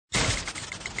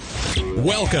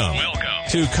Welcome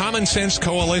to Common Sense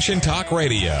Coalition Talk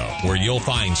Radio, where you'll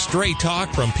find straight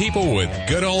talk from people with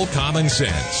good old common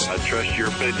sense. I trust your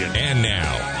opinion. And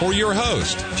now, for your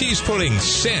host, she's putting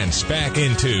sense back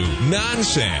into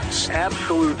nonsense.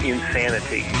 Absolute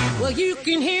insanity. Well, you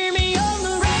can hear me on the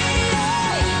radio.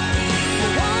 You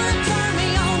wanna turn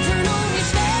me on, turn on your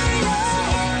stereo.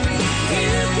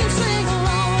 You can sing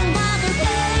along while they're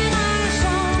playing our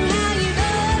song. How you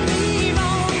done me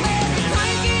wrong, baby,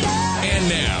 crank it up. And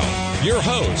now, your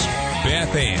host,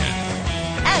 Beth Ann.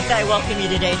 And I welcome you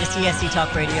today to CSC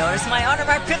Talk Radio. It's my honor,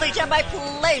 my privilege, and my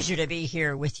pleasure to be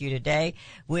here with you today.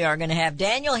 We are going to have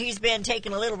Daniel. He's been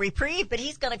taking a little reprieve, but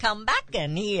he's going to come back,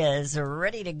 and he is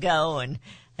ready to go and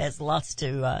has lots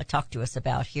to talk to us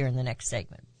about here in the next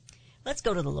segment. Let's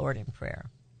go to the Lord in prayer.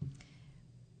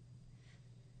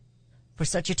 For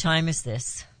such a time as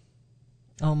this,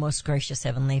 oh, most gracious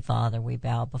Heavenly Father, we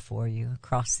bow before you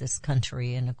across this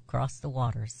country and across the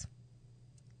waters.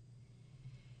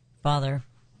 Father,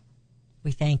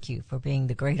 we thank you for being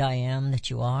the great I am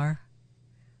that you are.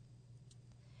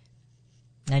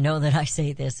 I know that I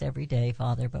say this every day,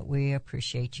 Father, but we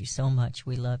appreciate you so much.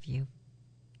 We love you.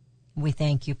 We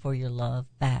thank you for your love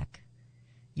back.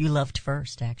 You loved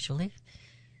first, actually.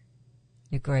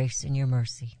 Your grace and your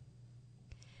mercy.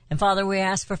 And Father, we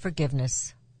ask for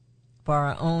forgiveness for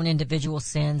our own individual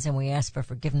sins, and we ask for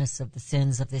forgiveness of the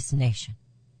sins of this nation.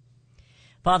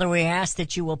 Father, we ask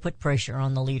that you will put pressure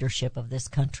on the leadership of this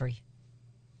country.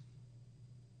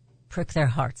 Prick their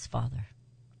hearts, Father,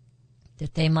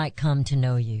 that they might come to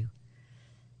know you.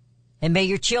 And may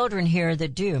your children here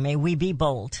that do, may we be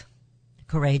bold,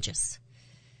 courageous.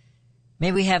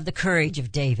 May we have the courage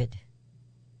of David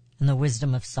and the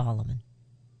wisdom of Solomon.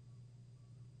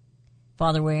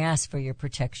 Father, we ask for your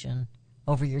protection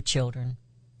over your children.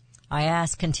 I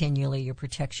ask continually your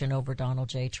protection over Donald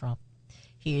J. Trump.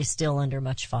 He is still under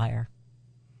much fire.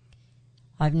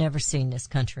 I've never seen this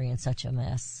country in such a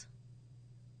mess.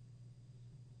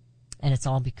 And it's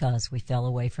all because we fell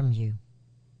away from you.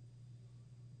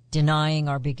 Denying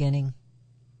our beginning.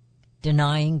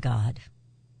 Denying God.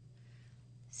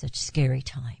 Such scary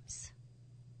times.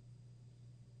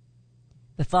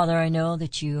 But Father, I know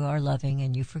that you are loving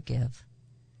and you forgive.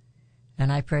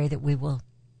 And I pray that we will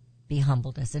be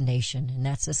humbled as a nation. And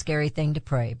that's a scary thing to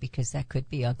pray because that could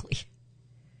be ugly.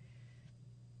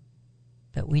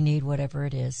 But we need whatever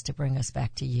it is to bring us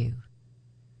back to you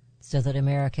so that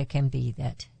America can be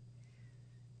that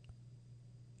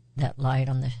light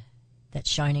on that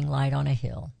shining light on a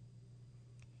hill,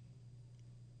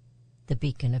 the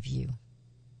beacon of you.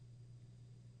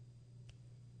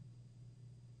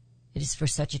 It is for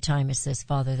such a time as this,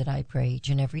 Father, that I pray each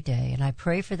and every day, and I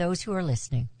pray for those who are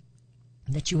listening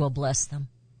that you will bless them,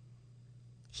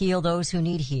 heal those who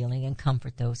need healing, and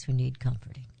comfort those who need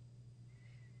comforting.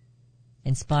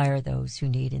 Inspire those who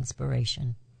need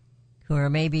inspiration, who are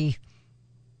maybe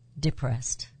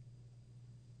depressed,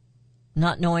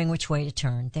 not knowing which way to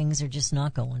turn. Things are just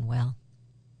not going well.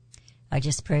 I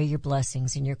just pray your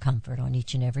blessings and your comfort on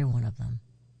each and every one of them.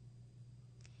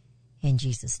 In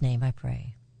Jesus' name I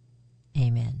pray.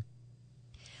 Amen.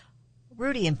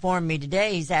 Rudy informed me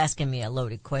today, he's asking me a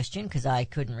loaded question because I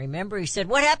couldn't remember. He said,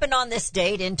 what happened on this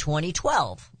date in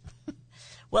 2012?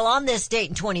 Well, on this date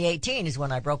in 2018 is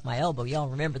when I broke my elbow. Y'all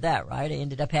remember that, right? I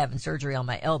ended up having surgery on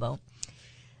my elbow.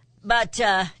 But,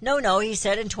 no, he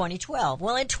said in 2012.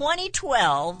 Well, in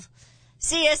 2012,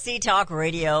 CSC Talk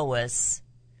Radio was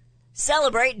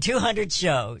celebrating 200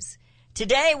 shows.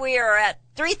 Today we are at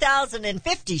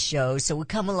 3,050 shows, so we've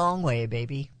come a long way,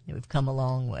 baby. We've come a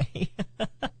long way.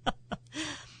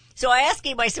 So I asked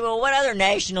him, I said, well, what other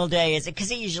national day is it? Because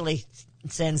he usually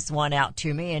sends one out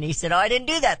to me, and he said, oh, I didn't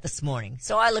do that this morning.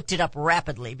 So I looked it up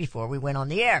rapidly before we went on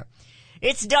the air.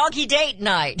 It's Doggy Date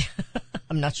Night.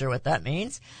 I'm not sure what that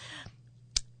means.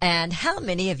 And how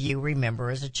many of you remember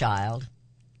as a child,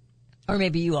 or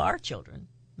maybe you are children,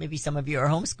 maybe some of you are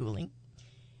homeschooling,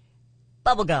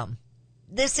 bubblegum.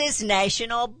 This is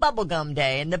National Bubblegum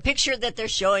Day, and the picture that they're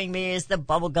showing me is the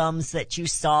bubblegums that you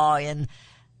saw in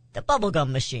the bubblegum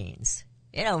machines.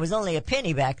 You know, it was only a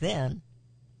penny back then.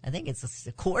 I think it's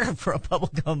a quarter for a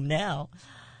bubblegum now.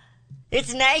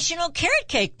 It's National Carrot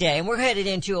Cake Day, and we're headed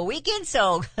into a weekend,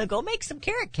 so go make some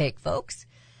carrot cake, folks.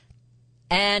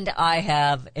 And I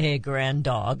have a grand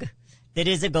dog that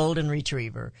is a golden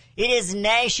retriever. It is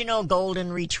National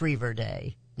Golden Retriever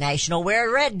Day, National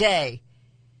Wear Red Day,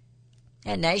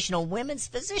 and National Women's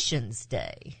Physicians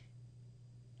Day,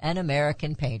 and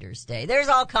American Painters Day. There's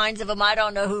all kinds of them. I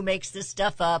don't know who makes this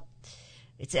stuff up.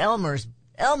 It's Elmo's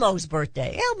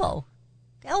birthday. It's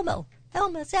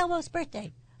Elmo's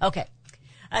birthday. Okay,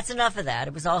 that's enough of that.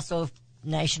 It was also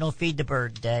National Feed the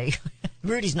Bird Day.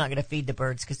 Rudy's not going to feed the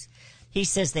birds because he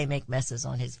says they make messes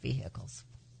on his vehicles.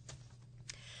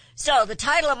 So the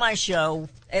title of my show,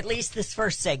 at least this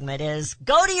first segment, is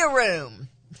Go to Your Room.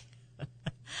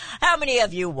 How many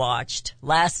of you watched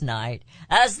last night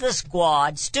as the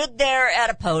squad stood there at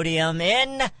a podium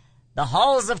in the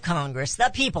halls of Congress,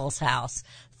 the People's House,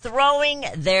 throwing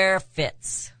their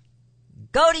fits?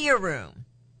 Go to your room.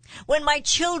 When my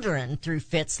children threw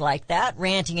fits like that,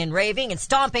 ranting and raving and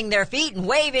stomping their feet and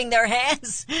waving their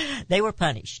hands, they were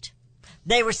punished.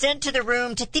 They were sent to the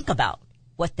room to think about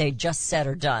what they'd just said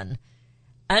or done.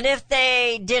 And if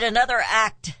they did another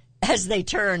act as they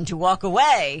turned to walk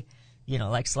away,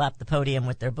 like slap the podium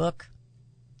with their book,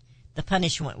 the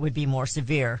punishment would be more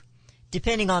severe,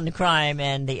 depending on the crime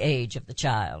and the age of the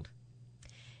child.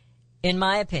 In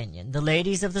my opinion, the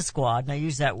ladies of the squad, and I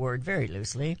use that word very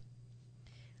loosely,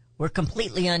 were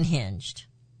completely unhinged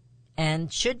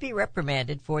and should be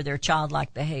reprimanded for their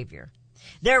childlike behavior.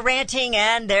 Their ranting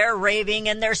and their raving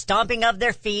and their stomping of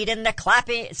their feet and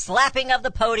the slapping of the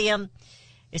podium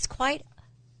is quite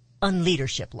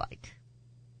unleadership-like.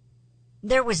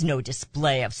 There was no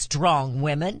display of strong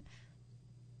women.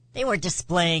 They weren't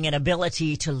displaying an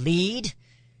ability to lead.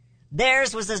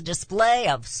 Theirs was a display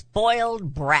of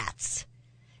spoiled brats.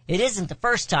 It isn't the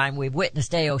first time we've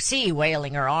witnessed AOC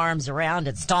wailing her arms around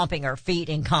and stomping her feet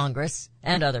in Congress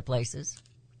and other places.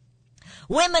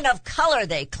 Women of color,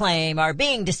 they claim, are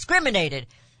being discriminated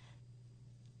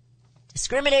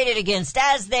against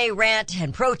as they rant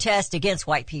and protest against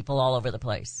white people all over the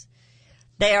place.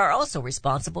 They are also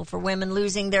responsible for women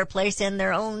losing their place in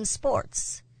their own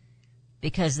sports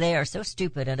because they are so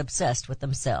stupid and obsessed with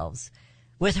themselves,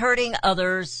 with hurting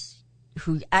others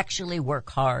who actually work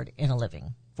hard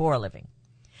for a living.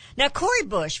 Now, Cori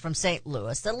Bush from St.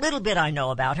 Louis, the little bit I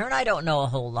know about her, and I don't know a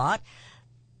whole lot,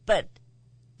 but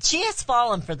she has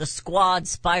fallen for the squad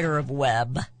spider of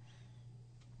web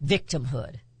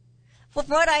victimhood. Well,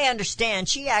 from what I understand,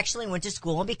 she actually went to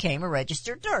school and became a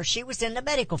registered nurse. She was in the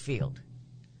medical field.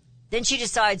 Then she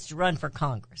decides to run for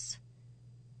Congress.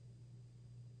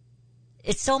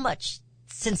 It's so much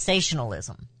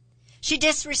sensationalism. She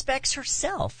disrespects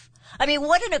herself. I mean,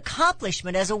 what an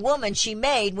accomplishment as a woman she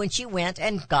made when she went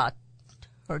and got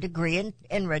her degree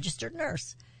in registered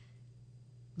nurse.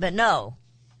 But no,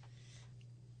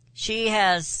 she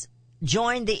has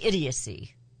joined the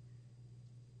idiocy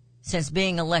since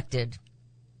being elected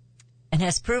and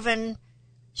has proven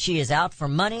she is out for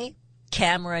money,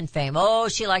 camera, and fame. Oh,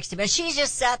 she likes to be. She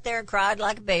just sat there and cried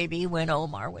like a baby when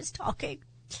Omar was talking.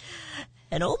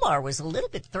 And Omar was a little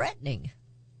bit threatening.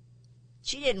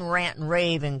 She didn't rant and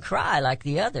rave and cry like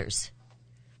the others.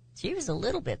 She was a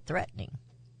little bit threatening.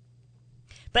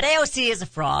 But AOC is a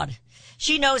fraud.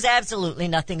 She knows absolutely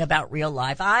nothing about real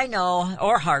life. I know,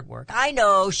 or hard work. I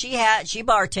know she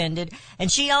bartended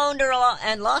and she owned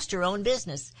and lost her own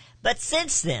business. But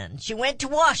since then, she went to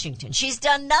Washington. She's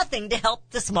done nothing to help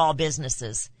the small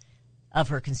businesses of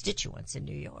her constituents in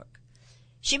New York.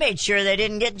 She made sure they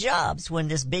didn't get jobs when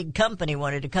this big company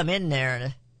wanted to come in there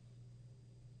and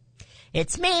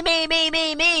it's me, me, me,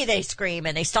 me, me, they scream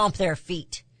and they stomp their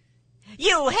feet.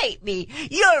 You hate me.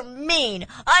 You're mean.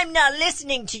 I'm not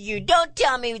listening to you. Don't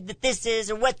tell me that this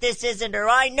is or what this isn't, or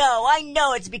I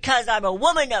know it's because I'm a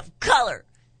woman of color.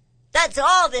 That's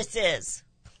all this is.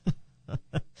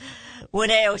 When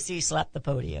AOC slapped the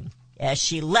podium, as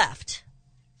she left,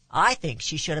 I think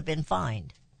she should have been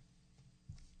fined.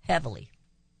 Heavily.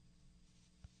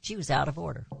 She was out of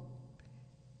order.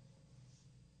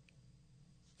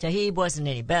 Tlaib wasn't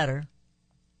any better,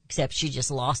 except she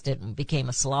just lost it and became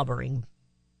a slobbering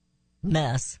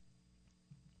mess.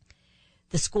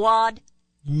 The squad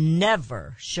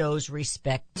never shows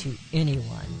respect to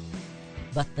anyone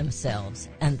but themselves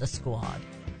and the squad.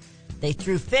 They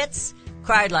threw fits,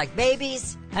 cried like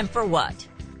babies, and for what?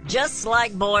 Just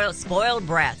like spoiled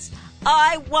brats.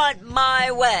 I want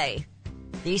my way.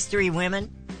 These three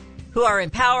women, who are in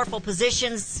powerful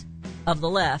positions of the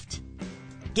left,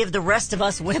 give the rest of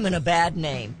us women a bad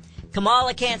name.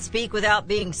 Kamala can't speak without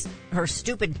being her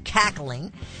stupid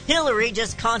cackling. Hillary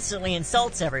just constantly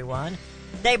insults everyone.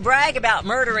 They brag about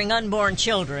murdering unborn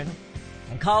children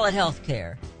and call it health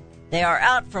care. They are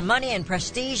out for money and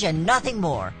prestige and nothing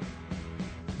more.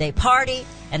 They party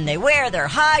and they wear their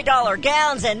high-dollar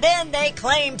gowns and then they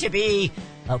claim to be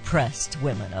oppressed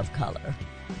women of color.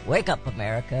 Wake up,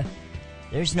 America.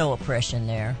 There's no oppression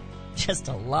there. Just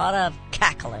a lot of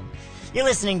cackling. You're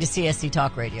listening to CSC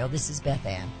Talk Radio. This is Beth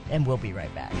Ann, and we'll be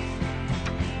right back.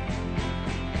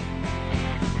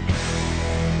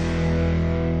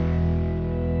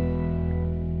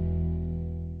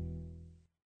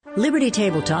 Liberty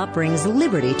Tabletop brings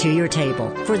liberty to your table.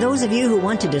 For those of you who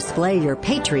want to display your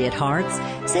patriot hearts,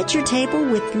 set your table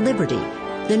with Liberty,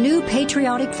 the new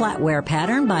patriotic flatware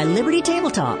pattern by Liberty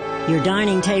Tabletop. Your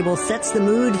dining table sets the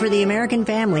mood for the American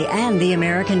family and the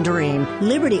American dream.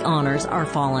 Liberty honors our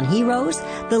fallen heroes,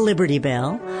 the Liberty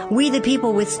Bell, We the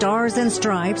People with Stars and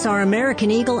Stripes, our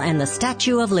American Eagle, and the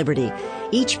Statue of Liberty.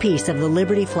 Each piece of the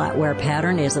Liberty flatware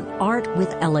pattern is an art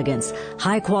with elegance,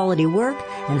 high-quality work,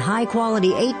 and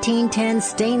high-quality 1810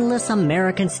 stainless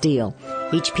American steel.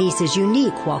 Each piece is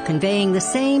unique while conveying the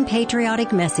same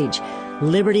patriotic message,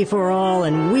 liberty for all,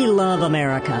 and we love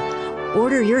America.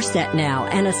 Order your set now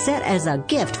and a set as a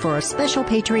gift for a special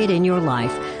patriot in your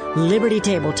life. Liberty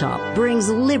Tabletop brings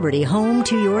liberty home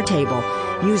to your table.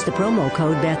 Use the promo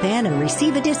code BethAnn and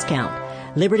receive a discount.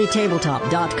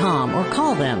 LibertyTabletop.com or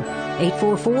call them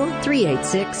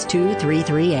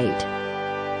 844-386-2338.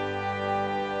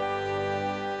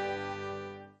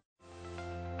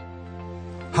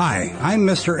 Hi, I'm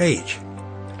Mr. H,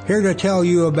 here to tell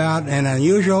you about an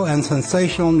unusual and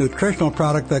sensational nutritional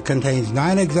product that contains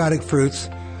 9 exotic fruits,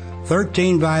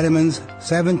 13 vitamins,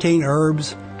 17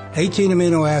 herbs, 18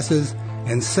 amino acids,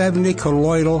 and 70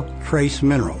 colloidal trace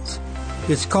minerals.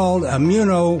 It's called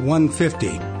Immuno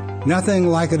 150. Nothing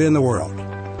like it in the world.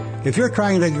 If you're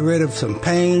trying to get rid of some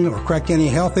pain or correct any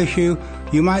health issue,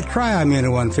 you might try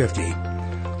Immuno 150.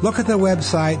 Look at the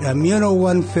website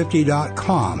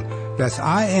immuno150.com. That's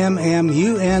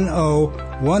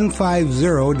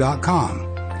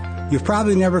IMMUNO150.com. You've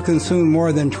probably never consumed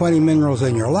more than 20 minerals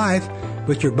in your life,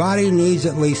 but your body needs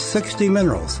at least 60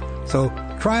 minerals. So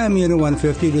try Immuno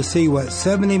 150 to see what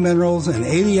 70 minerals and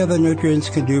 80 other nutrients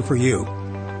can do for you.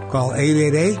 Call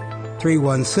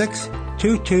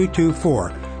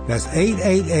 888-316-2224. That's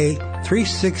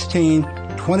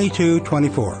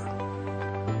 888-316-2224.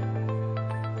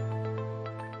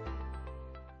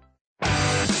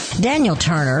 Daniel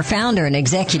Turner, founder and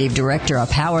executive director of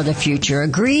Power the Future,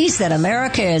 agrees that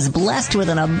America is blessed with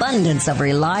an abundance of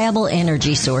reliable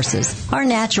energy sources. Our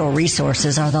natural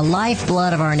resources are the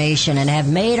lifeblood of our nation and have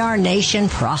made our nation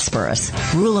prosperous.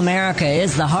 Rural America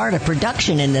is the heart of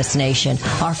production in this nation.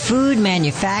 Our food,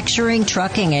 manufacturing,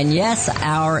 trucking, and yes,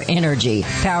 our energy.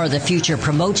 Power the Future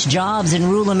promotes jobs in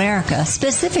rural America,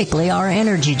 specifically our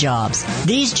energy jobs.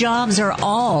 These jobs are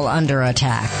all under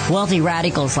attack. Wealthy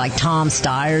radicals like Tom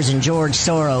Stiers and George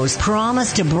Soros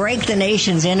promise to break the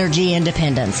nation's energy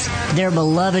independence. Their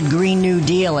beloved Green New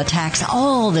Deal attacks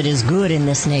all that is good in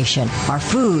this nation. Our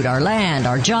food, our land,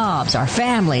 our jobs, our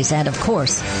families, and of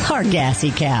course, our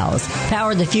gassy cows.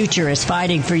 Power the Future is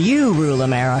fighting for you, rural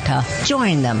America.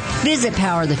 Join them. Visit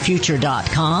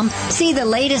PowerTheFuture.com. See the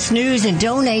latest news and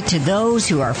donate to those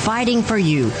who are fighting for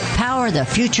you.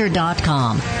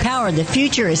 PowerTheFuture.com. Power the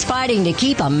Future is fighting to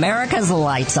keep America's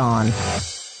lights on.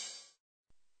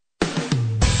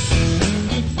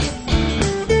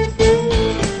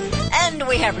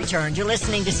 We have returned. You're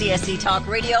listening to CSC Talk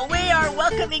Radio. We are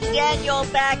welcoming Daniel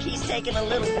back. He's taking a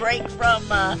little break from,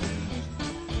 I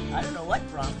don't know what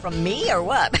from me or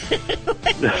what?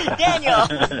 Daniel.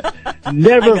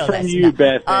 Never from you,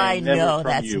 Beth. I know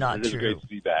that's you, not true. It's great to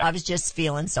be back. I was just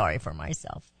feeling sorry for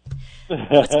myself.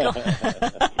 What's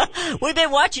We've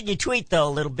been watching you tweet, though, a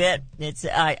little bit.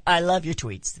 I love your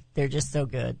tweets. They're just so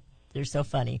good. They're so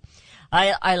funny.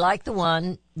 I like the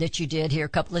one that you did here a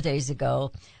couple of days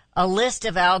ago. A list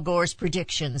of Al Gore's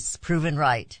predictions proven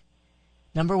right.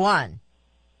 Number 1.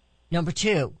 Number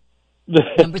 2.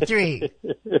 Number 3.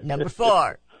 Number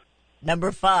 4.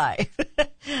 Number 5.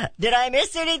 Did I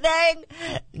miss anything?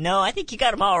 No, I think you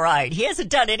got them all right. He hasn't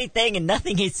done anything and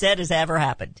nothing he said has ever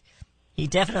happened. He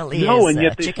definitely is and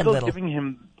yet Chicken they're still Little. giving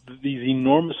him these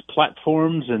enormous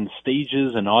platforms and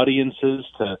stages and audiences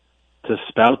to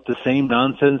spout the same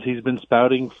nonsense he's been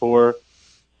spouting for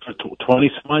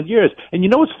 20-some-odd years. And you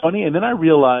know what's funny? And then I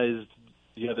realized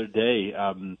the other day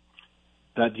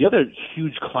that the other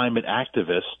huge climate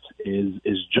activist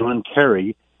is John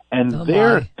Kerry, and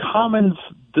their common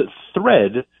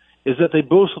thread is that they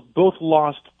both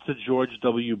lost to George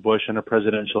W. Bush in a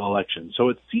presidential election. So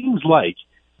it seems like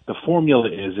the formula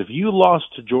is if you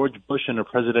lost to George Bush in a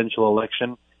presidential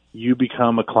election, you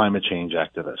become a climate change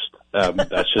activist.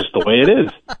 That's just the way it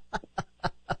is.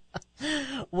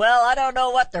 Well, I don't know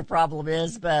what their problem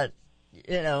is, but,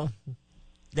 you know,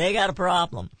 they got a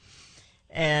problem.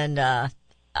 And I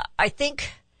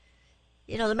think,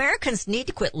 you know, the Americans need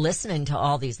to quit listening to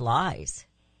all these lies.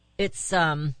 It's,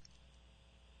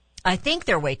 I think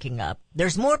they're waking up.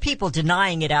 There's more people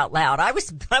denying it out loud. I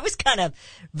was kind of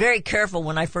very careful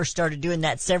when I first started doing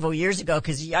that several years ago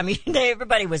because, I mean,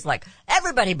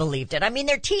 everybody believed it. I mean,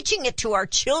 they're teaching it to our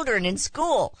children in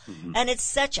school, and it's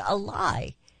such a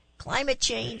lie. Climate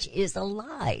change is a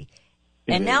lie.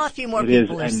 And now a few more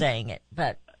people are saying it.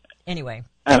 But anyway.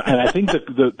 And I think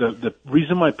the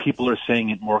reason why people are saying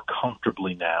it more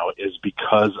comfortably now is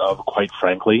because of, quite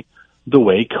frankly, the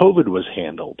way COVID was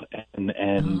handled and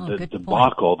the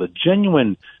debacle, the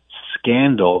genuine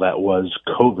scandal that was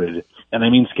COVID. And I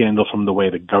mean scandal from the way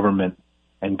the government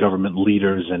and government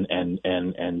leaders and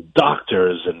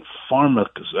doctors and pharma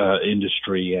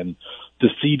industry and the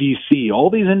CDC, all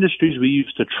these industries we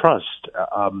used to trust,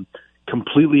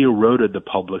 completely eroded the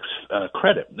public's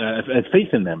credit,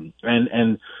 faith in them.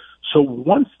 And so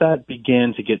once that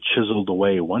began to get chiseled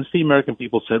away, once the American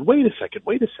people said, wait a second,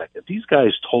 these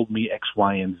guys told me X,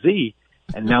 Y, and Z,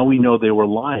 and now we know they were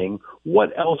lying,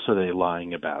 what else are they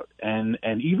lying about? And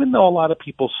even though a lot of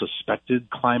people suspected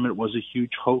climate was a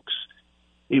huge hoax,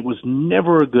 it was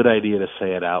never a good idea to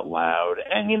say it out loud.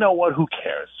 And you know what, who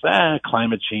cares?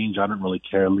 Climate change, I don't really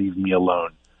care, leave me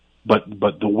alone. But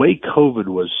the way COVID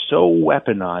was so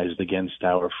weaponized against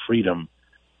our freedom,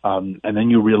 and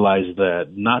then you realize that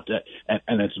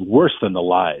and it's worse than the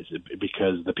lies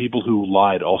because the people who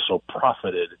lied also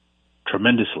profited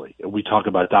tremendously. We talk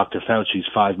about Dr. Fauci's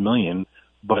 5 million,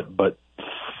 but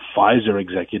Pfizer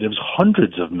executives,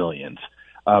 hundreds of millions.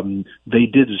 They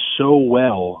did so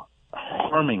well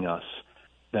harming us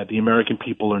that the American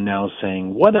people are now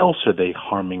saying, what else are they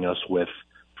harming us with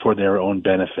for their own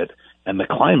benefit? And the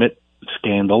climate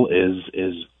scandal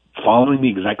is following the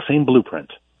exact same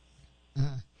blueprint.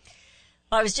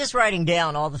 I was just writing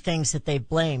down all the things that they've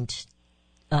blamed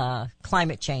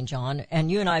climate change on, and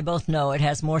you and I both know it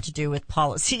has more to do with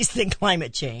policies than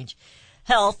climate change.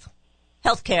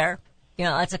 Healthcare,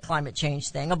 that's a climate change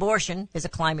thing. Abortion is a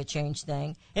climate change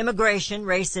thing. Immigration,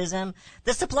 racism,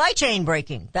 the supply chain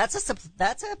breaking. That's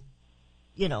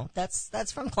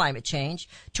from climate change.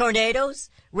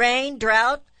 Tornadoes, rain,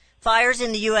 drought, fires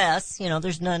in the U.S.,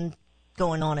 there's none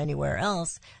going on anywhere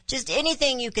else. Just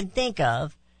anything you can think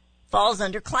of falls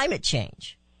under climate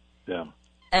change. Yeah.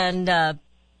 And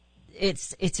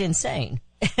it's insane.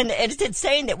 And it's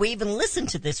insane that we even listen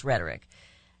to this rhetoric.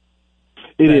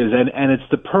 It is, and it's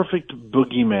the perfect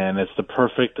boogeyman. It's the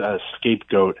perfect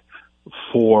scapegoat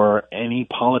for any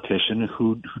politician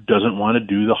who doesn't want to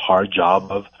do the hard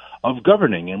job of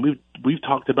governing. And we've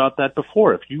talked about that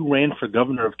before. If you ran for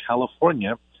governor of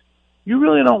California, you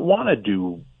really don't want to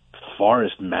do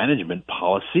forest management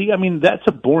policy. I mean, that's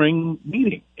a boring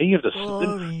meeting. And you have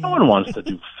to. No one wants to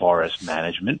do forest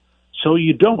management, so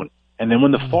you don't. And then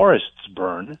when the forests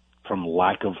burn from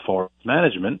lack of forest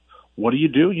management, what do?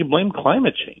 You blame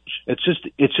climate change. It's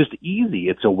just easy.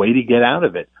 It's a way to get out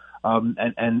of it.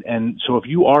 And so if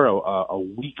you are a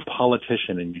weak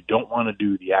politician and you don't want to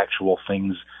do the actual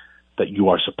things that you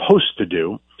are supposed to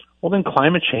do, well, then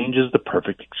climate change is the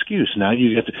perfect excuse. Now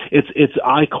you get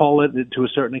I call it to a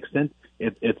certain extent,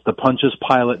 it's the Pontius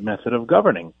Pilate method of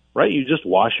governing, right? You just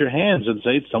wash your hands and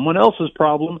say it's someone else's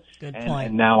problem. Good point.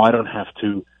 And now I don't have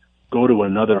to go to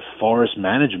another forest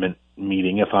management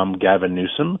meeting if I'm Gavin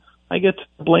Newsom. I get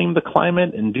to blame the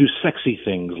climate and do sexy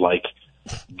things like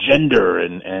gender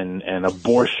and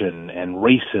abortion and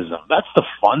racism. That's the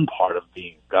fun part of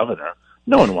being governor.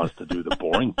 No one wants to do the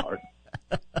boring part.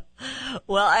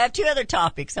 Well, I have two other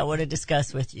topics I want to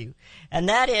discuss with you, and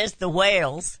that is the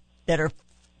whales that are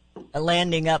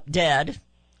landing up dead,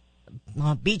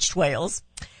 beached whales,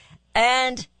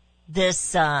 and this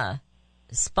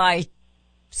spy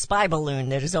balloon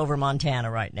that is over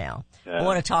Montana right now. Yeah. I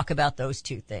want to talk about those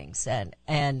two things, and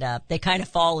they kind of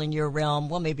fall in your realm.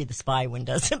 Well, maybe the spy one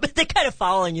doesn't, but they kind of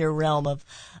fall in your realm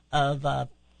of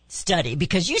study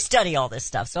because you study all this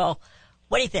stuff. So,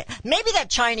 what do you think? Maybe that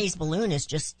Chinese balloon is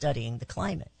just studying the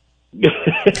climate.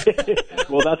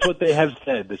 Well, that's what they have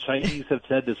said. The Chinese have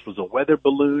said this was a weather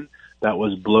balloon that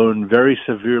was blown very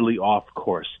severely off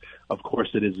course. Of course,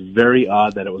 it is very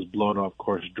odd that it was blown off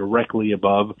course directly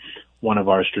above one of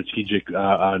our strategic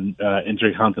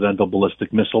intercontinental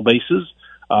ballistic missile bases.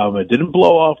 It didn't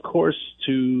blow off course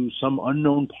to some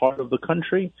unknown part of the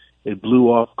country. It blew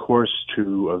off course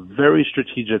to a very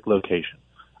strategic location.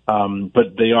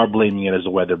 But they are blaming it as a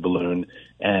weather balloon,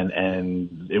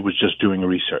 and it was just doing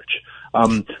research.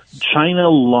 China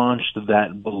launched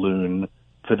that balloon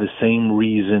for the same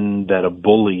reason that a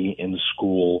bully in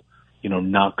school,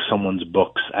 knocks someone's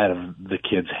books out of the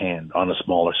kid's hand on a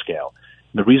smaller scale.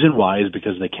 The reason why is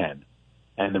because they can.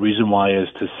 And the reason why is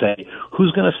to say,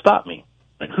 who's going to stop me?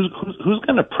 Like, who's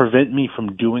going to prevent me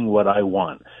from doing what I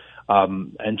want?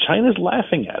 And China's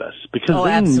laughing at us because Oh,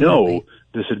 they absolutely. know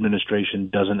this administration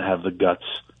doesn't have the guts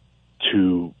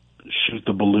to shoot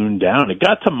the balloon down. It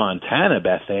got to Montana,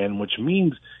 Beth Ann, which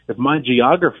means if my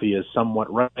geography is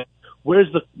somewhat right,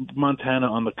 where's the Montana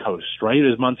on the coast, right?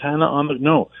 Is Montana on the,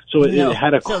 no. So it, No. it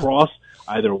had to So- cross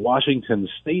either Washington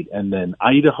State and then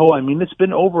Idaho. I mean, it's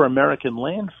been over American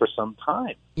land for some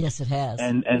time. Yes, it has.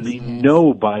 And they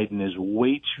know Biden is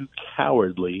way too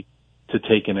cowardly to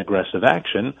take an aggressive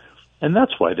action, and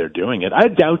that's why they're doing it. I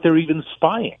doubt they're even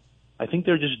spying. I think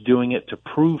they're just doing it to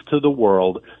prove to the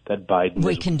world that Biden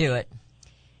We is can do it.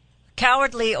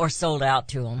 Cowardly or sold out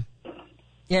to him.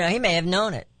 You know, he may have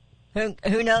known it.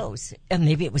 Who knows? And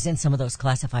maybe it was in some of those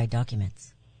classified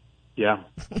documents. Yeah.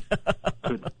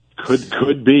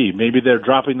 Could be. Maybe they're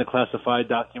dropping the classified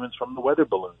documents from the weather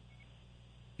balloon.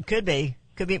 Could be.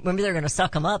 Maybe they're going to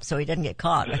suck him up so he doesn't get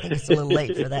caught. I think it's a little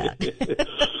late for that.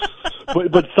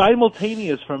 But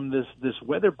simultaneous from this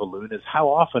weather balloon is how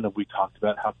often have we talked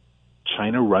about how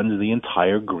China runs the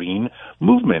entire green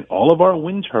movement. All of our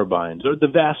wind turbines, or the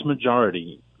vast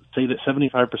majority, say that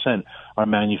 75% are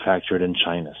manufactured in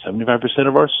China. 75%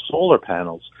 of our solar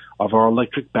panels, of our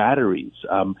electric batteries,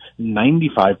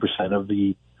 95% of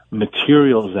the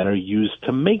materials that are used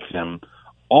to make them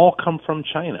all come from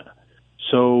China.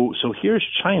 So here's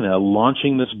China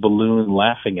launching this balloon,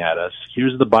 laughing at us.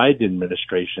 Here's the Biden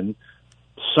administration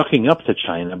sucking up to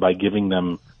China by giving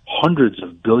them hundreds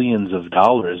of billions of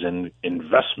dollars in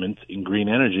investment in green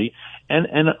energy. And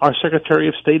our Secretary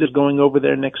of State is going over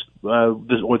there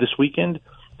this weekend.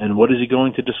 And what is he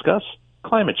going to discuss?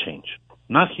 Climate change.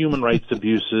 Not human rights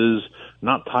abuses,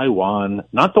 not Taiwan,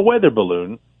 not the weather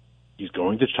balloon. He's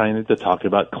going to China to talk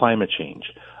about climate change.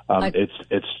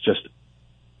 It's just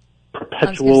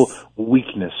perpetual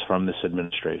weakness from this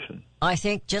administration. I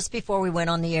think just before we went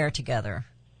on the air together,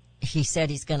 he said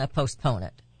he's going to postpone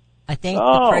it. I think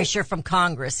the pressure from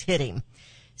Congress hit him.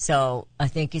 So I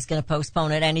think he's going to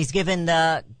postpone it, and he's given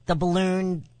the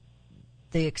balloon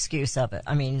the excuse of it.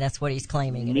 I mean, that's what he's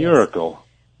claiming it is. Miracle.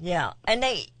 Yeah. And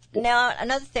now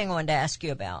another thing I wanted to ask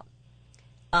you about.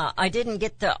 I didn't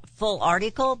get the full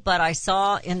article, but I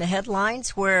saw in the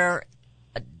headlines where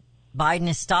Biden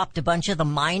has stopped a bunch of the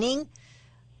mining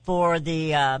for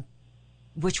the,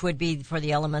 which would be for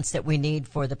the elements that we need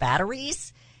for the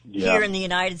batteries here in the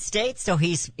United States. So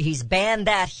he's banned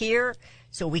that here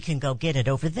so we can go get it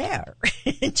over there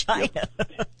in China.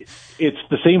 It's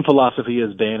the same philosophy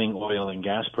as banning oil and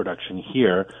gas production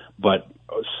here, but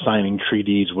signing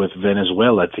treaties with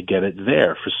Venezuela to get it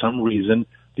there. For some reason,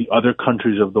 the other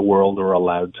countries of the world are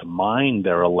allowed to mine,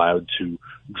 they're allowed to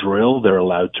drill, they're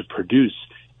allowed to produce,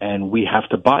 and we have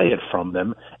to buy it from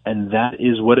them, and that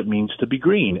is what it means to be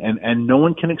green. And no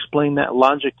one can explain that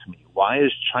logic to me. Why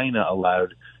is China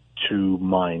allowed to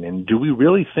mine? And do we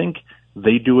really think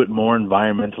they do it more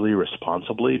environmentally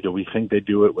responsibly? Do we think they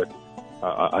do it with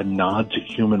a nod to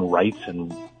human rights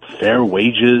and fair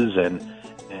wages and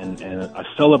a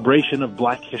celebration of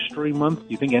Black History Month? Do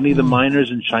you think any of the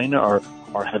miners in China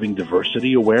are having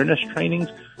diversity awareness trainings?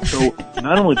 So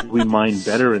not only do we mine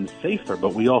better and safer,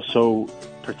 but we also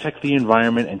protect the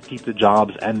environment and keep the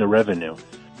jobs and the revenue.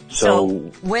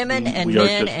 So women and we are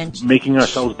men just and making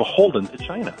ourselves beholden to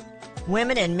China.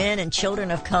 women and men and children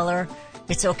of color,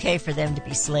 it's okay for them to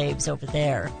be slaves over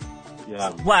there.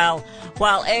 Yeah. While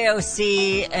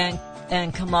AOC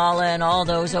and Kamala and all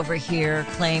those over here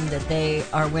claim that they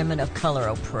are women of color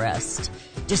oppressed,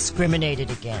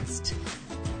 discriminated against.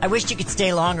 I wish you could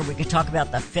stay longer. We could talk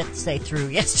about the fits they threw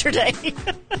yesterday.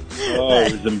 Oh,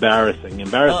 it was embarrassing.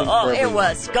 Embarrassing for It everyone.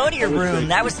 was. Go to your room.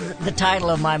 That was the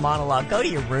title of my monologue. Go to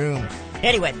your room.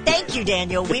 Anyway, thank you,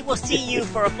 Daniel. We will see you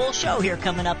for a full show here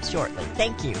coming up shortly.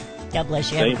 Thank you. God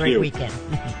bless you. Have Thank a great you. weekend.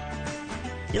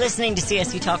 You're listening to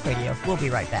CSU Talk Radio. We'll be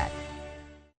right back.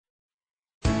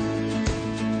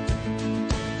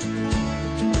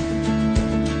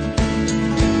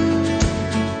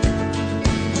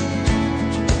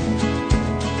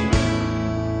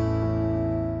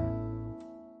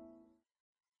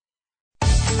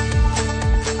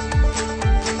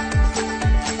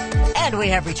 And we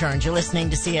have returned. You're listening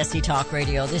to CSC Talk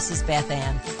Radio. This is Beth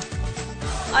Ann.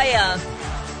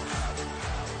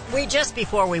 We just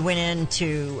before we went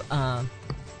into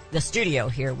the studio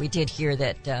here, we did hear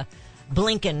that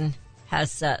Blinken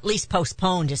has at least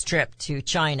postponed his trip to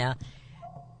China,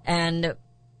 and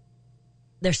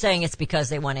they're saying it's because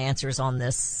they want answers on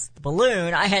this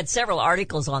balloon. I had several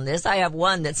articles on this. I have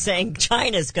one that's saying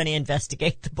China's going to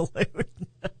investigate the balloon.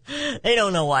 They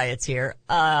don't know why it's here.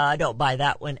 I don't buy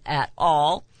that one at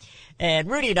all. And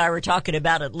Rudy and I were talking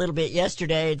about it a little bit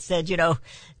yesterday and said, you know,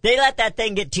 They let that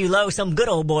thing get too low, some good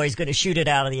old boy's going to shoot it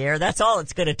out of the air. That's all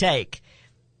it's going to take.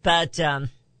 But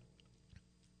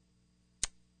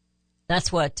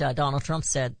that's what Donald Trump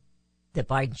said that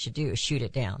Biden should do, is shoot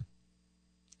it down.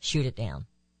 Shoot it down.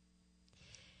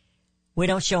 We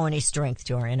don't show any strength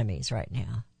to our enemies right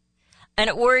now. And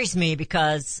it worries me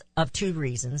because of two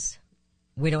reasons.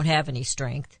 We don't have any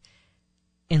strength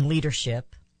in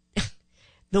leadership.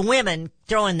 The women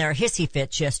throwing their hissy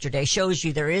fits yesterday shows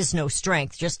you there is no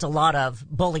strength, just a lot of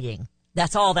bullying.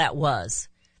 That's all that was.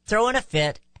 Throwing a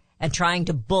fit and trying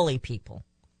to bully people.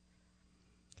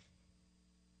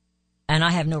 And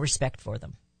I have no respect for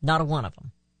them. Not a one of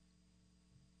them.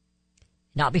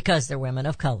 Not because they're women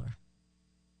of color.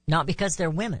 Not because they're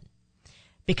women.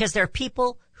 Because they're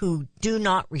people who do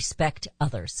not respect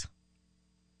others.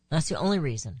 That's the only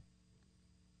reason.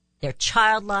 They're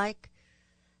childlike,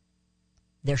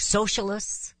 they're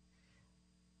socialists,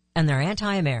 and they're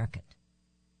anti-American.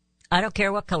 I don't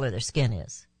care what color their skin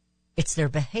is. It's their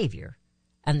behavior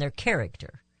and their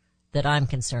character that I'm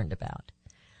concerned about.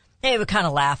 They would kind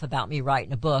of laugh about me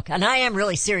writing a book, and I am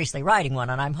really seriously writing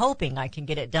one, and I'm hoping I can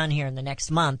get it done here in the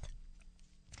next month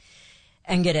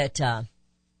and get it,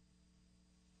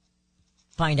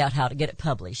 find out how to get it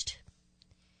published.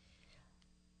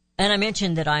 And I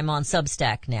mentioned that I'm on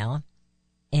Substack now,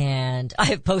 and I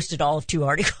have posted all of 2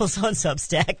 articles on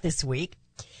Substack this week.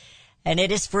 And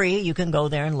it is free. You can go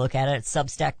there and look at it at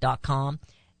substack.com.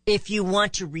 If you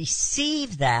want to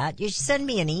receive that, you send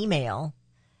me an email,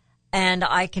 and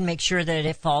I can make sure that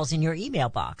it falls in your email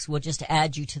box. We'll just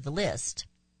add you to the list.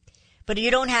 But you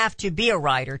don't have to be a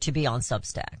writer to be on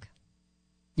Substack.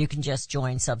 You can just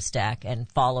join Substack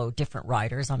and follow different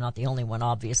writers. I'm not the only one,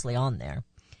 obviously, on there.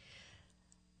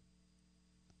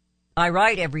 I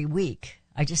write every week.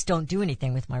 I just don't do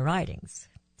anything with my writings.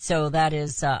 So that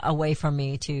is a way for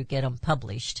me to get them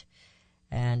published.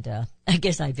 And I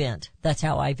guess I vent. That's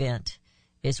how I vent,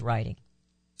 is writing.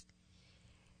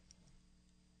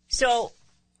 So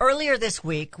earlier this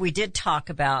week, we did talk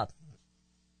about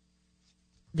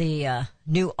the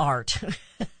new art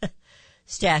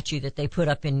statue that they put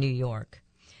up in New York.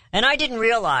 And I didn't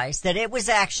realize that it was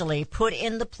actually put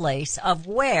in the place of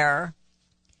where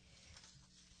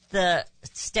the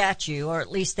statue, or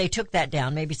at least they took that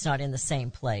down. Maybe it's not in the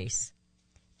same place.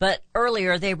 But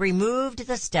earlier they removed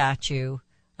the statue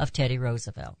of Teddy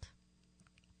Roosevelt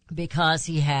because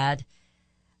he had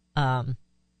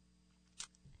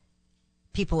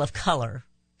people of color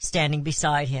standing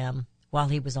beside him while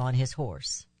he was on his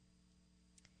horse.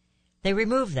 They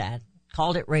removed that,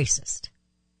 called it racist.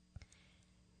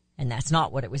 And that's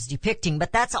not what it was depicting,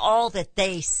 but that's all that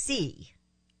they see.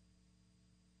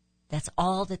 That's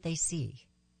all that they see.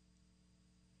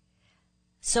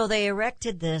 So they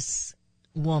erected this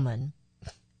woman,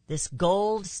 this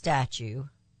gold statue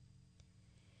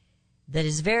that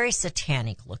is very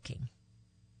satanic looking.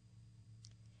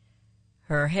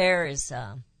 Her hair is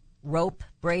rope,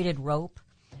 braided rope.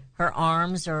 Her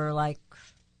arms are like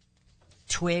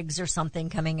twigs or something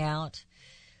coming out.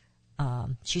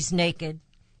 She's naked.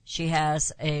 She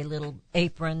has a little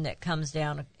apron that comes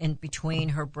down in between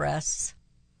her breasts.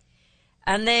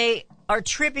 And they are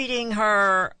attributing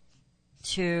her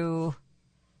to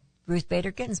Ruth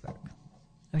Bader Ginsburg.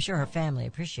 I'm sure her family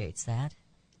appreciates that.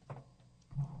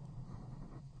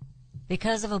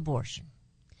 Because of abortion.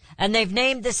 And they've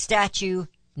named this statue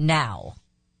Now.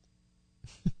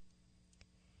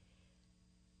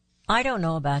 I don't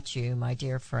know about you, my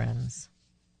dear friends,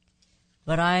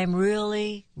 but I'm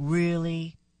really,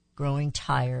 really growing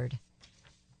tired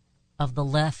of the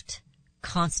left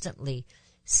constantly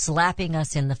slapping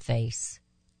us in the face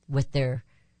with their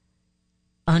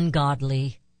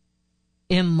ungodly,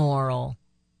 immoral,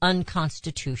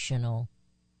 unconstitutional,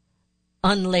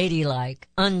 unladylike,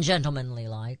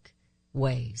 ungentlemanly-like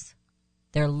ways.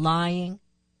 They're lying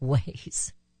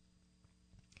ways.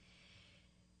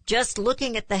 Just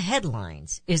looking at the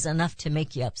headlines is enough to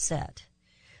make you upset.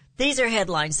 These are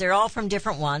headlines. They're all from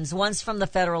different ones. One's from the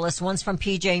Federalist, one's from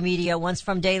PJ Media, one's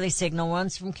from Daily Signal,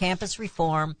 one's from Campus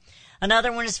Reform.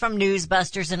 Another one is from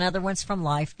Newsbusters, another one's from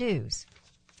Life News.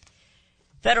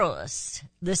 Federalist,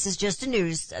 this is just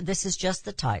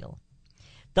the title.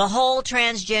 The whole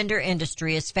transgender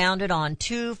industry is founded on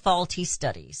 2 faulty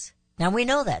studies. Now we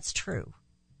know that's true.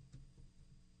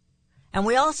 And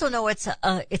we also know it's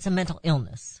a mental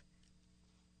illness.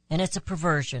 And it's a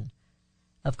perversion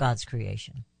of God's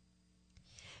creation.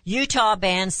 Utah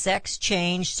bans sex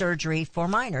change surgery for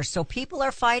minors, so people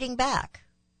are fighting back.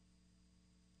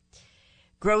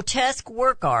 Grotesque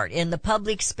work art in the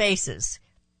public spaces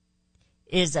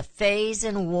is a phase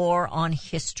in war on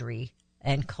history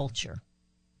and culture.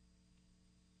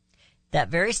 That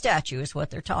very statue is what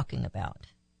they're talking about.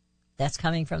 That's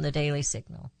coming from the Daily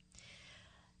Signal.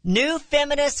 New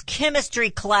feminist chemistry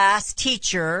class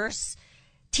teaches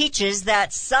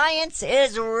that science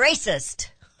is racist.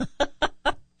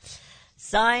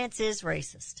 Science is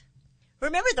racist.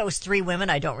 Remember those three women?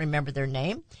 I don't remember their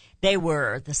name. They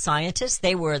were the scientists.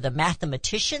 They were the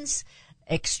mathematicians.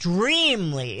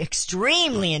 Extremely,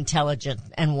 extremely intelligent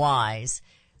and wise.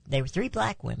 They were three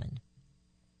black women.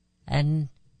 And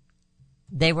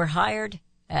they were hired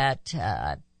at,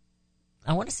 I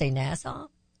want to say NASA,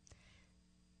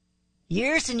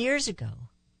 years and years ago.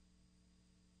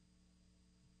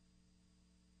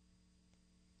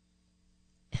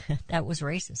 That was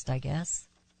racist, I guess.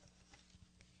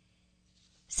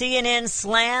 CNN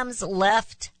slams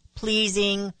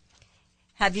left-pleasing.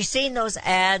 Have you seen those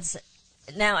ads?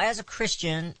 Now, as a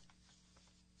Christian,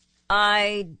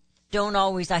 I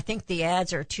think the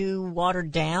ads are too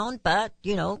watered down, but,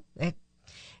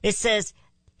 it says,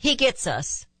 he gets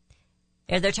us.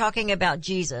 And they're talking about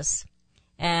Jesus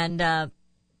and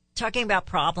talking about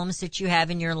problems that you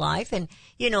have in your life. And,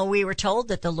 we were told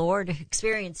that the Lord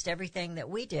experienced everything that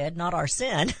we did, not our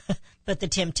sin, but the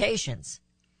temptations.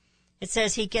 It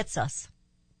says he gets us.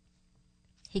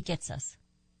 He gets us.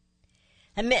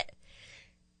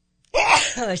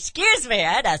 Excuse me,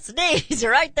 I had a sneeze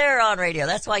right there on radio.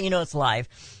 That's why you know it's live.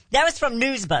 That was from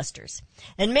Newsbusters.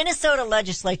 And Minnesota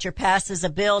legislature passes a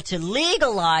bill to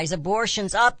legalize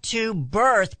abortions up to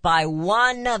birth by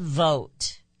one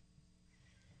vote.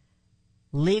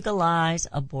 Legalize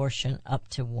abortion up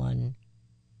to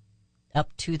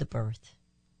the birth.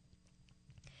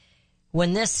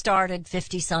 When this started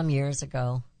 50-some years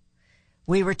ago,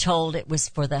 we were told it was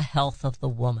for the health of the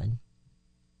woman.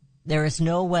 There is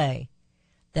no way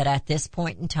that at this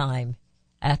point in time,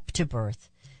 up to birth,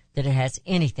 that it has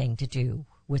anything to do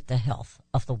with the health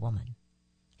of the woman.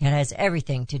 It has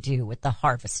everything to do with the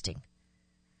harvesting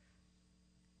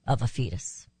of a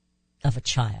fetus, of a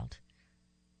child.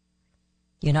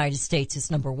 The United States is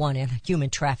number one in human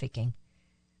trafficking,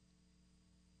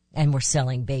 and we're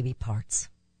selling baby parts.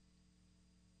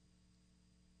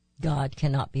 God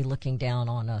cannot be looking down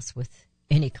on us with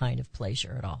any kind of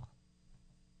pleasure at all.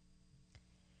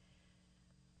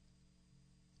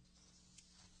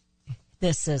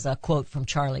 This is a quote from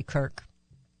Charlie Kirk.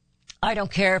 I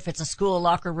don't care if it's a school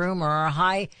locker room or a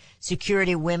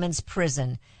high-security women's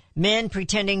prison. Men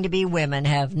pretending to be women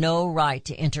have no right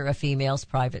to enter a female's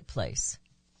private place.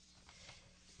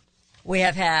 We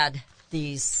have had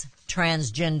these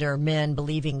transgender men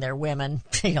believing they're women.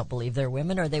 They don't believe they're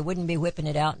women, or they wouldn't be whipping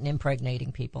it out and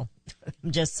impregnating people.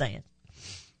 I'm just saying.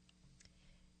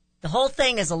 The whole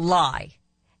thing is a lie,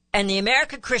 and the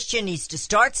American Christian needs to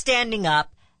start standing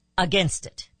up against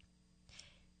it.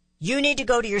 You need to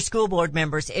go to your school board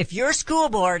members. If your school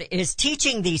board is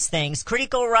teaching these things,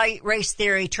 critical race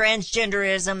theory,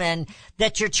 transgenderism, and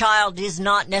that your child is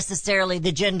not necessarily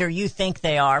the gender you think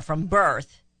they are from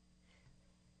birth,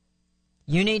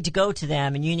 you need to go to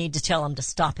them and you need to tell them to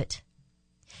stop it.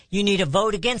 You need to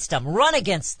vote against them, run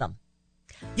against them.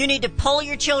 You need to pull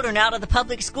your children out of the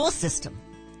public school system.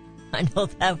 I know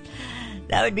that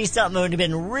would be something that would have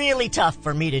been really tough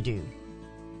for me to do.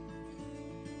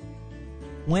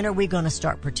 When are we going to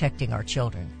start protecting our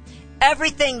children?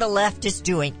 Everything the left is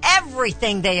doing,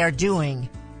 everything they are doing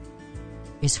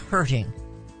is hurting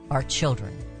our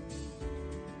children.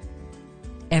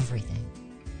 Everything.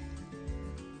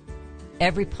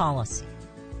 Every policy.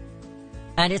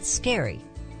 And it's scary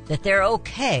that they're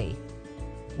okay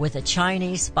with a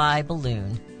Chinese spy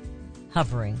balloon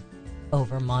hovering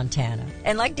over Montana.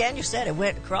 And like Daniel said, it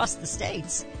went across the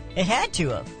states. It had to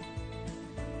have.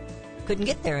 Couldn't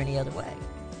get there any other way.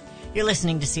 You're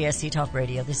listening to CSC Talk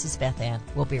Radio. This is Beth Ann.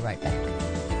 We'll be right back.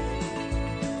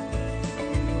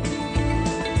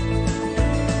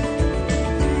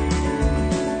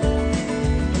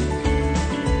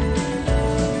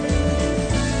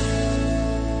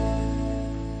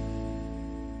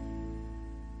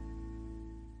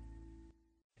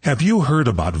 Have you heard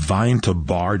about Vine to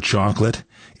Bar chocolate?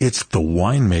 It's the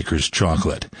winemaker's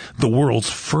chocolate, the world's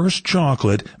first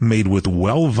chocolate made with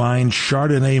well-vined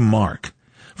Chardonnay marc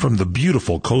from the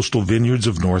beautiful coastal vineyards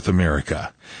of North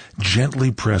America.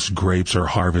 Gently pressed grapes are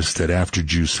harvested after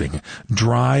juicing,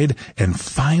 dried and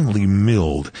finely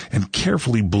milled and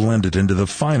carefully blended into the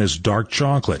finest dark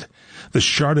chocolate. The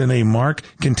Chardonnay mark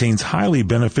contains highly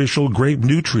beneficial grape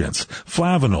nutrients,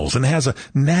 flavonols, and has a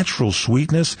natural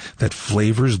sweetness that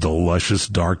flavors the luscious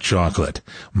dark chocolate.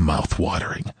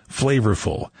 Mouth-watering,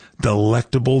 flavorful,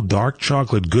 delectable dark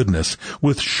chocolate goodness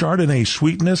with Chardonnay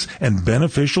sweetness and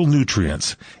beneficial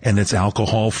nutrients. And it's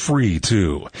alcohol-free,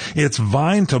 too. It's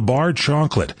Vine to Bar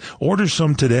chocolate. Order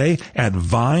some today at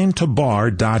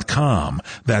vinetobar.com.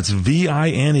 That's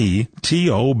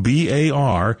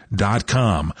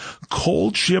VINETOBAR.com.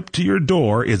 Cold shipped to your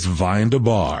door, it's Vine to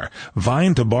Bar.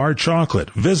 Vine to Bar chocolate.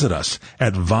 Visit us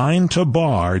at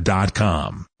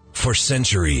vinetobar.com. For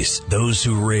centuries, those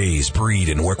who raise, breed,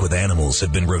 and work with animals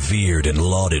have been revered and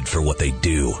lauded for what they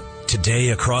do. Today,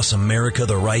 across America,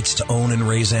 the rights to own and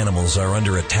raise animals are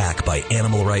under attack by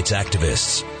animal rights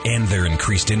activists and their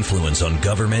increased influence on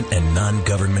government and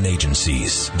non-government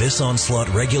agencies. This onslaught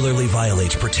regularly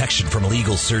violates protection from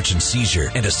legal search and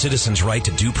seizure and a citizen's right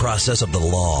to due process of the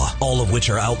law, all of which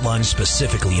are outlined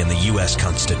specifically in the U.S.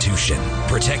 Constitution.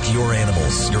 Protect your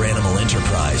animals, your animal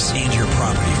enterprise, and your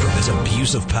property from this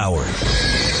abuse of power.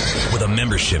 With a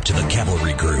membership to the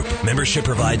Cavalry Group, membership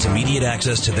provides immediate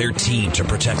access to their team to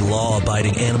protect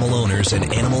law-abiding animal owners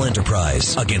and animal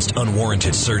enterprise against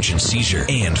unwarranted search and seizure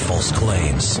and false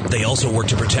claims. They also work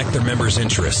to protect their members'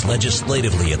 interests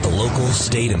legislatively at the local,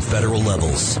 state, and federal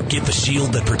levels. Get the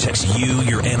shield that protects you,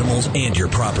 your animals, and your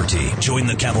property. Join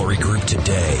the Cavalry Group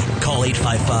today. Call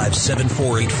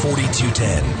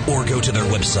 855-748-4210 or go to their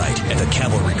website at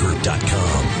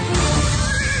thecavalrygroup.com.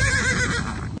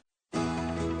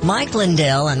 Mike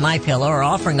Lindell and MyPillow are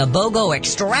offering a BOGO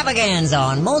extravaganza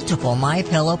on multiple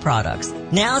MyPillow products.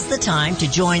 Now's the time to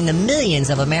join the millions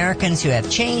of Americans who have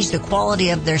changed the quality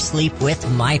of their sleep with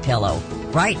MyPillow.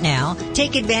 Right now,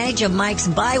 take advantage of Mike's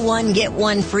buy one, get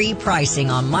one free pricing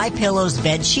on MyPillow's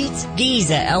bed sheets,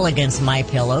 Giza Elegance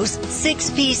MyPillows,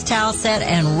 6-piece towel set,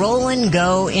 and Roll and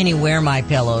Go Anywhere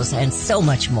MyPillows, and so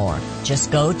much more. Just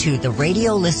go to the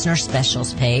radio listener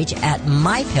specials page at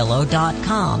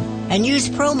MyPillow.com and use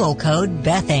promo code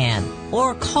BethAnn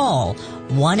or call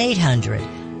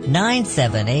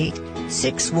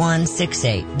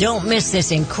 1-800-978-6168. Don't miss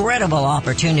this incredible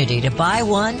opportunity to buy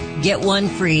one, get one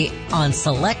free on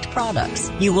select products.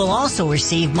 You will also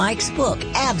receive Mike's book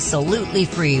absolutely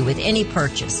free with any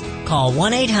purchase. Call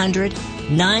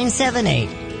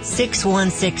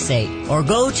 1-800-978-6168 or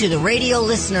go to the radio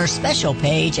listener special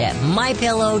page at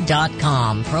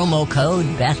MyPillow.com. Promo code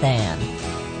BethAnn.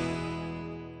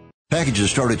 Packages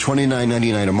start at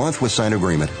 $29.99 a month with signed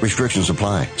agreement. Restrictions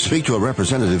apply. Speak to a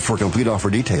representative for complete offer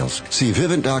details. See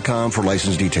Vivint.com for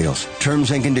license details.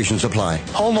 Terms and conditions apply.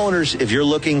 Homeowners, if you're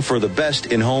looking for the best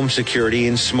in home security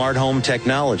and smart home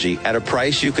technology at a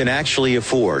price you can actually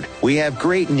afford, we have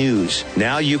great news.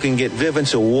 Now you can get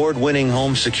Vivint's award-winning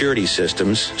home security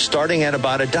systems starting at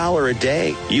about $1 a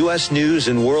day. U.S. News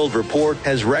and World Report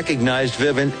has recognized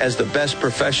Vivint as the best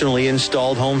professionally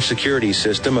installed home security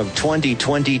system of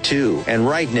 2022. And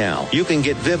right now, you can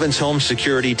get Vivint's home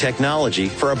security technology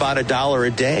for about $1 a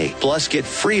day. Plus, get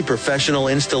free professional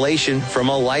installation from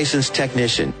a licensed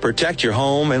technician. Protect your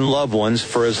home and loved ones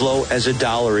for as low as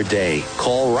 $1 a day.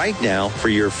 Call right now for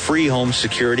your free home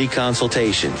security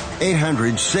consultation.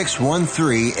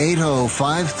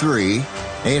 800-613-8053.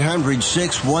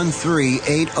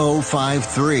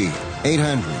 800-613-8053.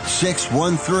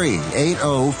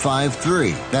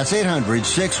 800-613-8053. That's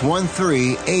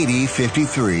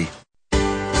 800-613-8053.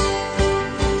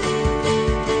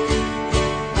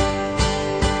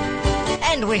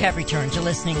 And we have returned to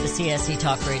listening to CSC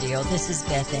Talk Radio. This is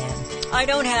Beth Ann. I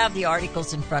don't have the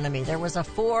articles in front of me. There was a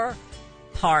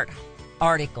 4-part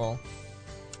articles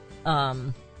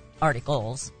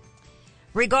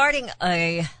regarding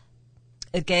a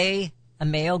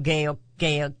male gay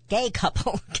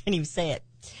couple, can't even say it,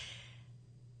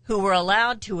 who were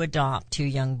allowed to adopt 2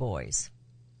 young boys.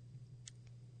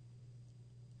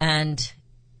 And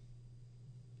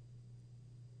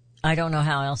I don't know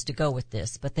how else to go with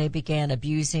this, but they began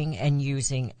abusing and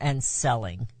using and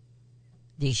selling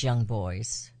these young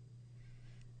boys,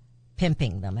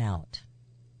 pimping them out.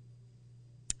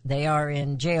 They are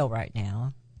in jail right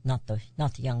now, not the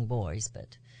young boys,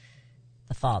 but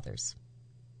the fathers.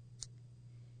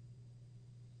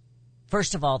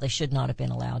 First of all, they should not have been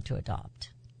allowed to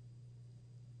adopt.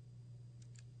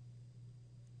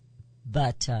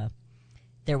 But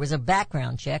there was a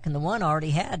background check, and the one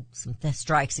already had some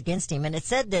strikes against him. And it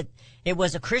said that it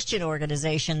was a Christian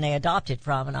organization they adopted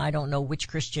from, and I don't know which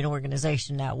Christian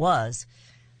organization that was.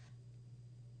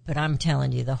 But I'm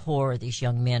telling you, the horror these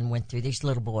young men went through, these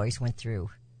little boys went through,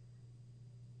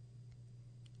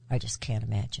 I just can't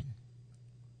imagine.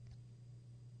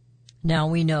 Now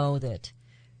we know that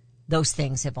those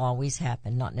things have always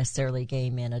happened, not necessarily gay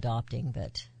men adopting,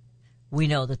 but we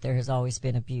know that there has always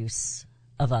been abuse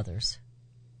of others.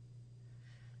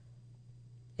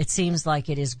 It seems like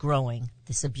it is growing,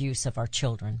 this abuse of our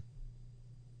children,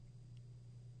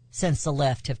 since the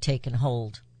left have taken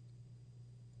hold,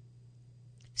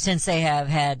 since they have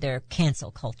had their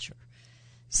cancel culture,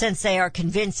 since they are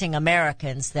convincing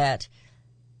Americans that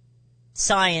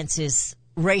science is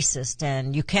racist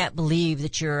and you can't believe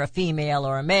that you're a female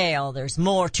or a male. There's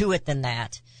more to it than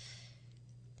that.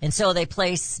 And so they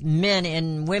place men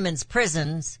in women's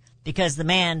prisons because the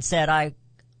man said, I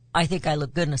think I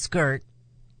look good in a skirt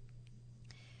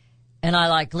and I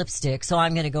like lipstick, so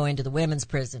I'm going to go into the women's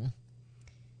prison.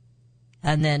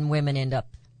 And then women end up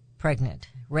pregnant,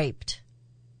 raped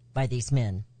by these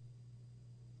men.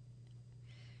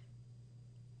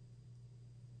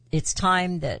 It's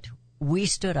time that we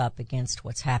stood up against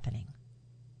what's happening.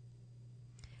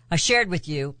 I shared with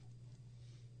you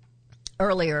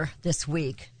earlier this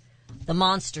week the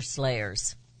Monster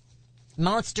Slayers.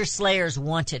 Monster Slayers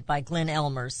Wanted by Glenn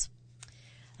Elmers.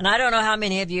 And I don't know how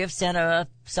many of you have sent a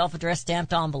self-addressed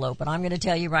stamped envelope, but I'm going to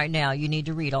tell you right now, you need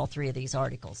to read all 3 of these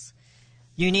articles.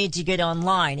 You need to get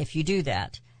online if you do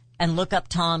that and look up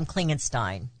Tom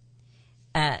Klingenstein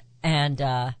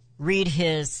and read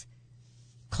his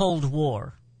Cold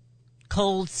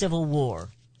Civil War.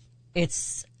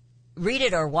 Read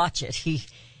it or watch it.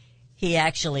 He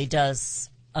actually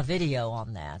does a video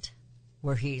on that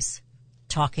where he's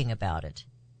talking about it.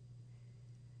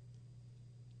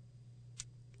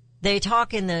 They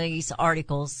talk in these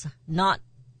articles, not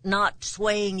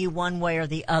swaying you one way or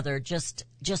the other, just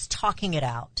talking it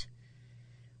out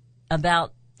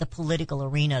about the political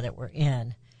arena that we're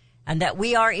in, and that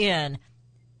we are in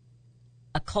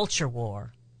a culture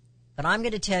war. But I'm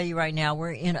going to tell you right now,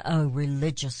 we're in a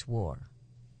religious war.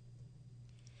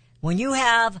 When you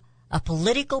have a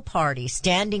political party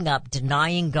standing up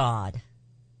denying God,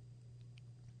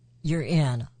 you're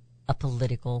in a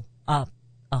political, a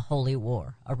holy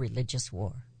war, a religious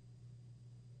war.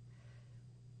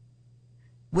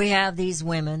 We have these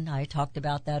women, I talked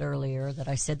about that earlier, that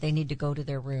I said they need to go to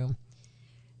their room.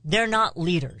 They're not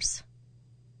leaders.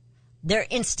 They're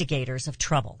instigators of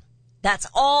trouble. That's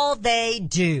all they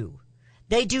do.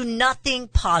 They do nothing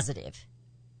positive.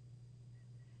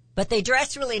 But they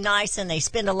dress really nice and they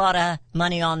spend a lot of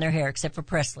money on their hair, except for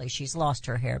Presley. She's lost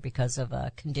her hair because of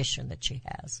a condition that she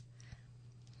has.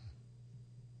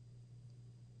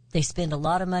 They spend a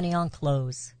lot of money on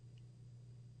clothes,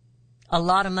 a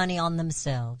lot of money on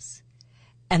themselves,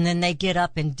 and then they get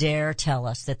up and dare tell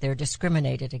us that they're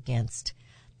discriminated against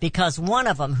because one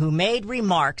of them who made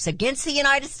remarks against the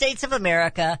United States of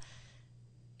America,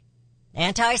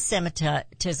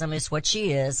 anti-Semitism is what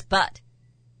she is, but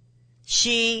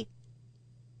she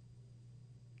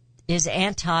is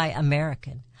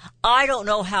anti-American. I don't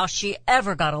know how she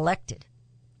ever got elected.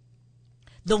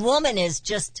 The woman is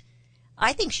just,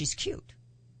 I think she's cute,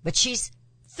 but she's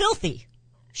filthy.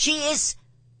 She is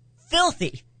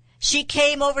filthy. She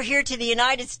came over here to the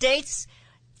United States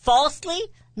falsely,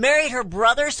 married her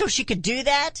brother so she could do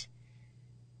that.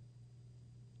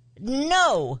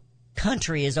 No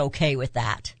country is okay with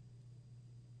that.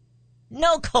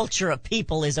 No culture of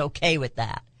people is okay with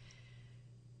that.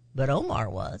 But Omar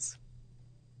was.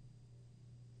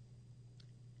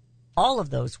 All of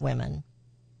those women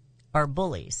are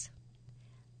bullies.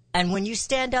 And when you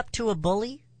stand up to a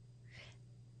bully,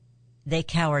 they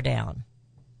cower down.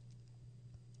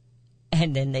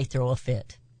 And then they throw a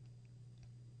fit.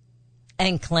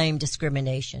 And claim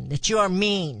discrimination, that you are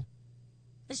mean.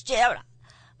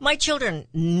 My children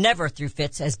never threw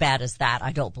fits as bad as that,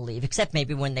 I don't believe, except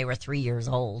maybe when they were 3 years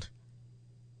old.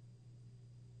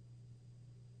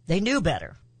 They knew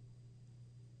better.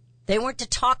 They weren't to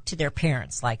talk to their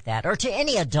parents like that or to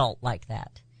any adult like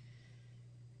that.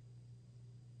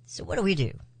 So what do we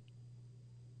do?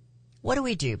 What do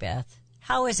we do, Beth?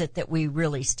 How is it that we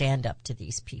really stand up to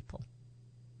these people?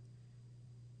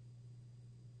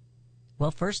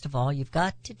 Well, first of all, you've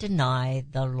got to deny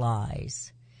the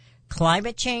lies.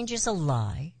 Climate change is a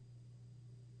lie.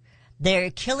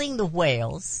 They're killing the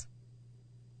whales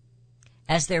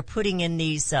as they're putting in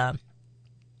these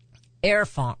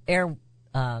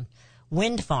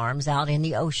wind farms out in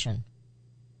the ocean.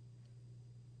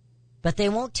 But they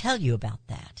won't tell you about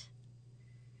that.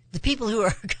 The people who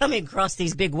are coming across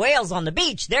these big whales on the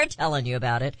beach, they're telling you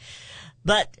about it.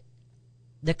 But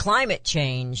the climate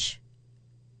change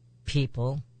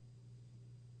people,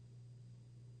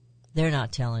 they're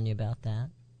not telling you about that.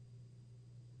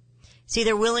 See,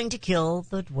 they're willing to kill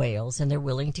the whales and they're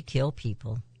willing to kill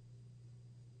people.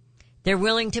 They're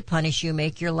willing to punish you,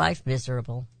 make your life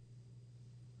miserable.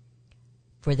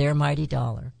 for their mighty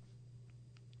dollar.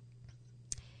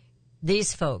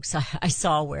 These folks, I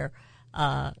saw where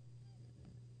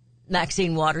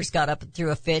Maxine Waters got up and threw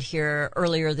a fit here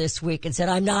earlier this week and said,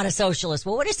 I'm not a socialist.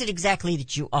 Well, what is it exactly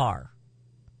that you are?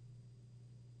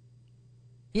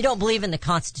 You don't believe in the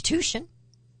Constitution.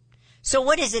 So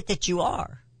what is it that you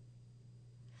are?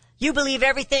 You believe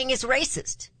everything is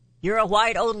racist. You're a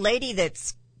white old lady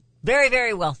that's very,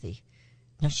 very wealthy.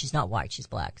 No, she's not white. She's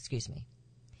black. Excuse me.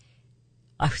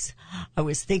 I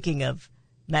was thinking of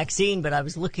Maxine, but I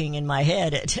was looking in my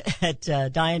head at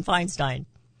Dianne Feinstein,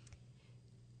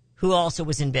 who also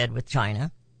was in bed with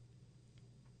China.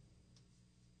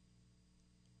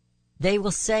 They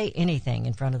will say anything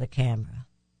in front of the camera,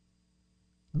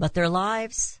 but their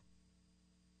lives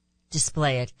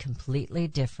display a completely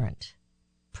different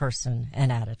person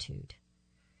and attitude.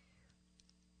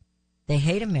 They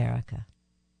hate America,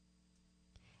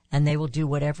 and they will do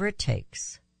whatever it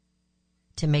takes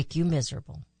to make you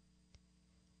miserable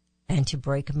and to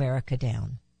break America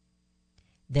down.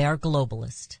 They are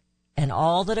globalist. And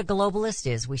all that a globalist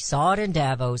is, we saw it in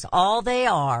Davos, all they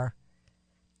are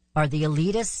the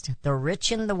elitist, the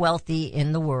rich and the wealthy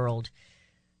in the world,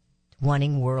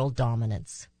 wanting world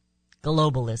dominance,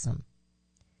 globalism,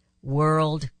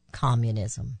 world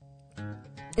communism.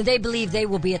 They believe they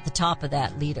will be at the top of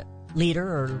that leader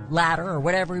or ladder or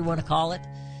whatever you want to call it,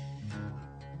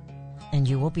 and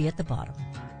you will be at the bottom.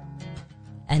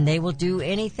 And they will do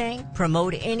anything,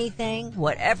 promote anything,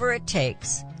 whatever it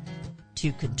takes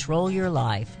to control your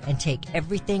life and take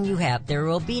everything you have. There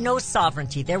will be no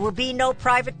sovereignty. There will be no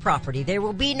private property. There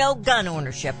will be no gun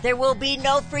ownership. There will be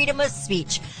no freedom of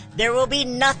speech. There will be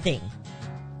nothing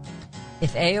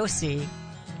if AOC,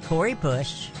 Cori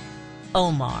Bush,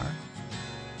 Omar,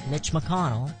 Mitch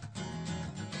McConnell,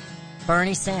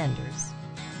 Bernie Sanders,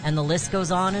 and the list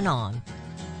goes on,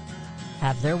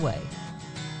 have their way.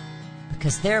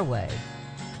 Because their way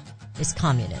is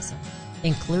communism,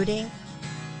 including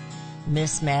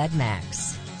Miss Mad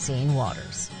Max, Maxine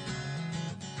Waters.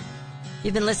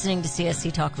 You've been listening to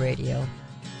CSC Talk Radio.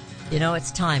 You know, it's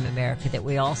time, America, that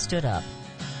we all stood up,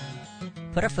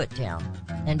 put our foot down,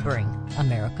 and bring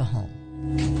America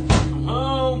home.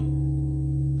 Home!